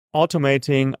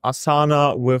automating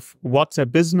Asana with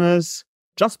WhatsApp Business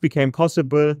just became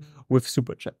possible with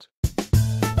Superchat.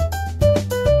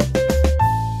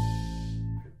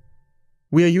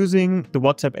 We are using the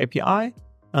WhatsApp API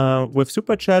with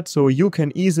Superchat, so you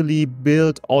can easily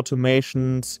build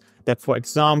automations that, for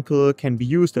example, can be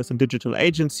used as a digital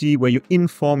agency where you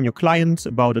inform your clients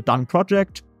about a done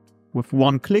project with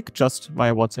one click just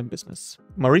via WhatsApp Business.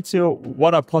 Maurizio,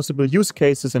 what are possible use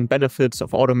cases and benefits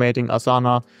of automating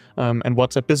Asana and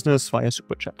WhatsApp Business via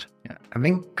Superchat? Yeah, I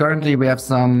think currently we have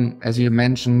some, as you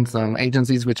mentioned, some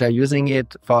agencies which are using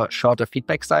it for shorter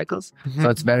feedback cycles. So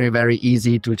it's very, very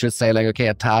easy to just say like, okay,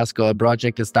 a task or a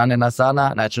project is done in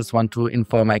Asana and I just want to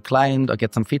inform my client or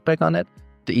get some feedback on it.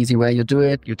 The easy way you do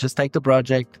it, you just take the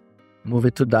project, move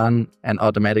it to done, and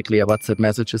automatically a WhatsApp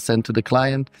message is sent to the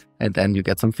client, and then you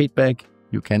get some feedback.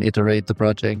 You can iterate the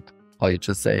project, or you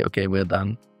just say, okay, we're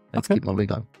done. Let's keep moving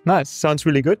on. Nice. Sounds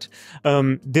really good.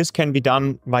 This can be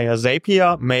done via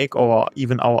Zapier, Make, or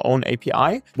even our own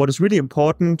API. What is really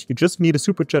important, you just need a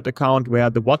Superchat account where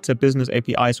the WhatsApp Business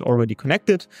API is already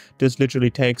connected. This literally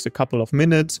takes a couple of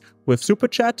minutes with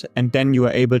Superchat, and then you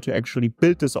are able to actually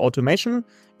build this automation.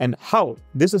 And how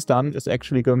this is done is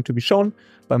actually going to be shown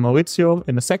by Maurizio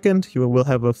in a second. You will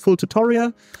have a full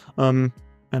tutorial, and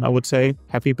I would say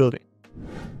happy building.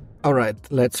 All right,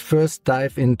 let's first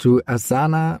dive into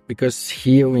Asana, because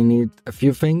here we need a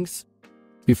few things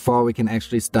before we can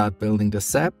actually start building the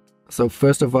SAP. So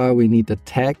first of all, we need the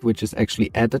tag, which is actually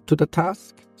added to the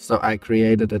task. So I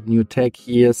created a new tag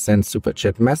here, send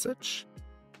Superchat message.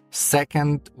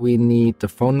 Second, we need the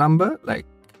phone number, like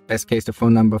best case, the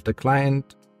phone number of the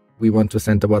client we want to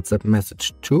send the WhatsApp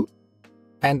message to.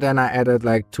 And then I added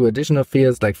like 2 additional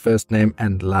fields, like first name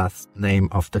and last name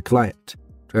of the client,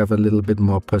 to have a little bit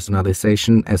more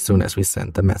personalization as soon as we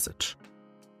send the message.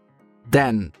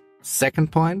 Then,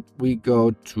 second point, we go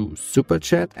to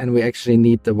Superchat and we actually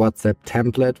need the WhatsApp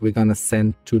template we're gonna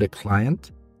send to the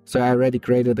client. So I already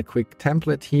created a quick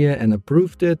template here and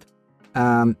approved it.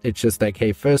 It's just like,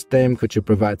 hey, first name, could you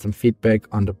provide some feedback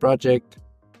on the project?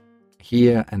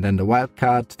 Here, and then the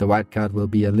wildcard. The wildcard will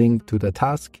be a link to the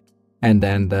task, and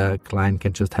then the client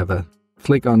can just have a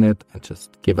click on it and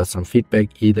just give us some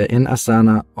feedback either in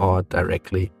Asana or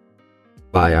directly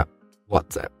via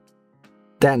WhatsApp.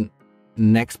 Then,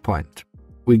 next point.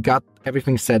 We got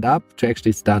everything set up to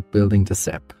actually start building the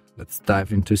SAP. Let's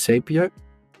dive into Zapier.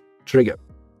 Trigger.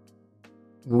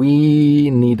 We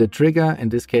need a trigger. In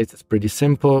this case, it's pretty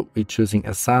simple. We're choosing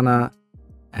Asana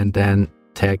and then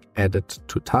tag added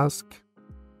to task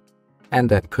and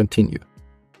then continue.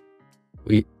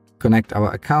 We connect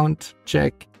our account,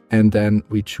 check, and then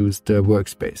we choose the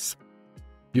workspace.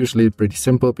 Usually pretty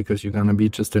simple because you're gonna be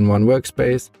just in one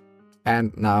workspace.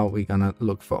 And now we're gonna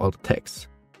look for all the tags.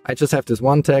 I just have this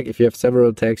one tag. If you have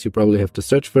several tags, you probably have to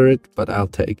search for it, but I'll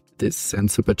take this send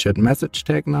Superchat message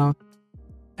tag now.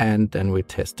 And then we're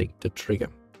testing the trigger.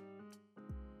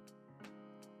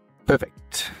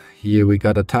 Perfect. Here we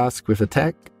got a task with a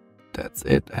tag. That's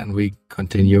it. And we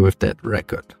continue with that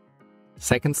record.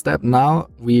 Second step now,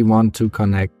 we want to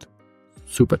connect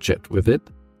Superchat with it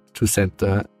to send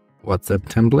the WhatsApp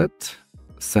template.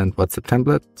 Send WhatsApp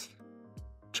template.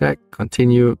 Check,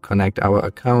 continue, connect our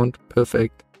account.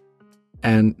 Perfect.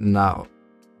 And now,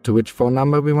 to which phone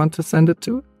number we want to send it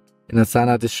to? In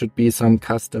Asana, this should be some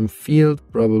custom field,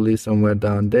 probably somewhere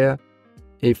down there.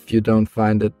 If you don't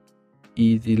find it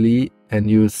easily and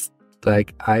use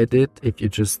like I did, if you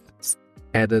just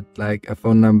added like a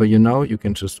phone number, you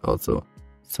can just also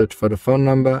search for the phone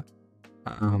number.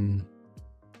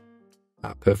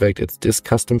 Perfect, it's this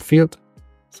custom field,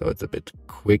 so it's a bit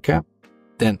quicker.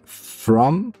 Then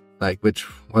from, like which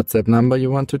WhatsApp number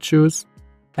you want to choose,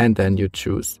 and then you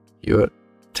choose your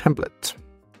template.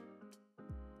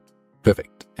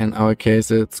 Perfect. In our case,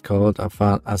 it's called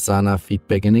Asana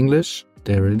Feedback in English.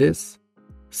 There it is.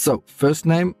 So, first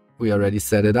name, we already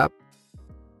set it up.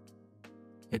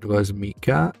 It was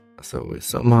Mika. So we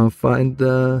somehow find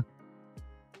the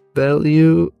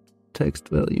value, text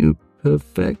value.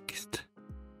 Perfect.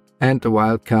 And the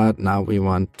wildcard, now we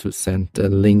want to send the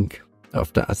link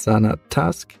of the Asana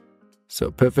task. So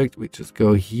perfect, we just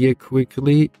go here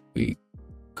quickly. We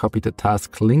copy the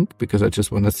task link because I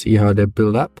just want to see how they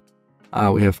build up.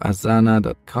 We have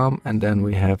asana.com and then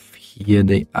we have here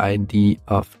the ID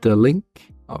of the link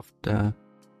of the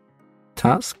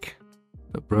task,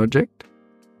 the project.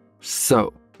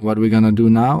 So what we're gonna do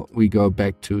now, we go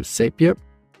back to Zapier.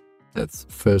 Let's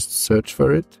first search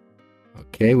for it.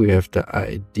 Okay, we have the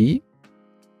ID.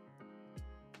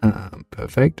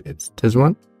 Perfect, it's this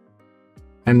one.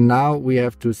 And now we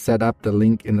have to set up the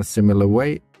link in a similar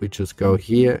way. We just go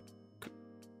here,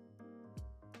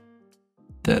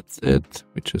 That's it.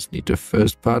 We just need the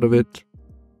first part of it.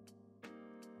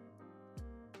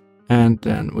 And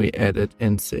then we add it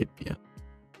in Zapier.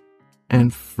 In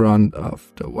front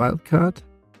of the wildcard.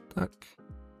 Duck.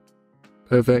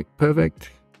 Perfect,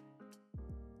 perfect.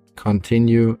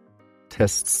 Continue.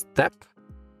 Test step.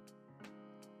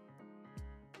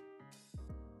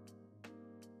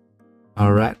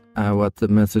 All right, what the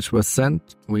message was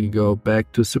sent. We go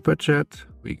back to Superchat.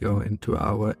 We go into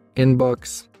our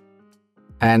inbox.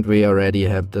 And we already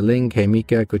have the link. Hey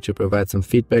Mika, could you provide some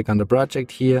feedback on the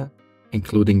project here,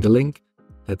 including the link?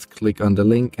 Let's click on the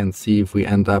link and see if we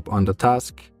end up on the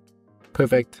task.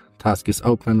 Perfect. Task is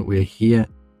open. We're here.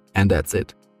 And that's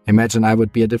it. Imagine I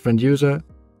would be a different user.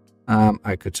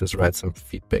 I could just write some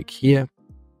feedback here.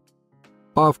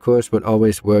 Or of course, what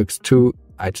always works too,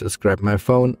 I just grab my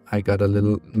phone. I got a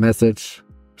little message,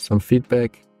 some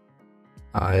feedback.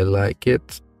 I like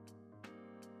it.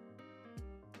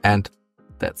 And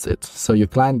that's it. So your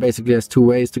client basically has two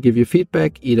ways to give you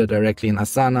feedback, either directly in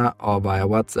Asana or via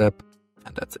WhatsApp.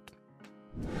 And that's it.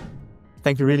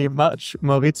 Thank you really much,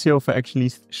 Maurizio, for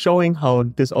actually showing how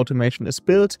this automation is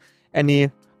built.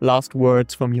 Any last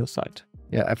words from your side?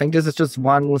 Yeah, I think this is just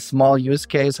one small use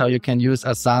case, how you can use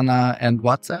Asana and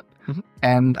WhatsApp. Mm-hmm.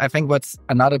 And I think what's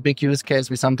another big use case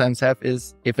we sometimes have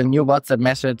is if a new WhatsApp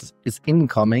message is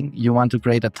incoming, you want to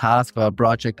create a task or a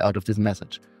project out of this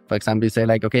message. For example, you say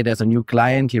like, okay, there's a new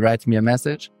client, he writes me a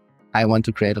message. I want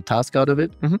to create a task out of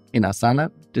it in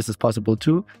Asana. This is possible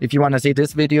too. If you want to see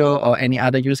this video or any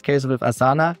other use case with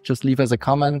Asana, just leave us a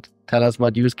comment. Tell us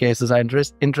what use cases are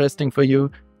interesting for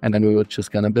you. And then we were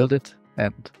just going to build it.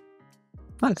 And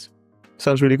nice.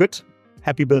 Sounds really good.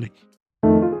 Happy building.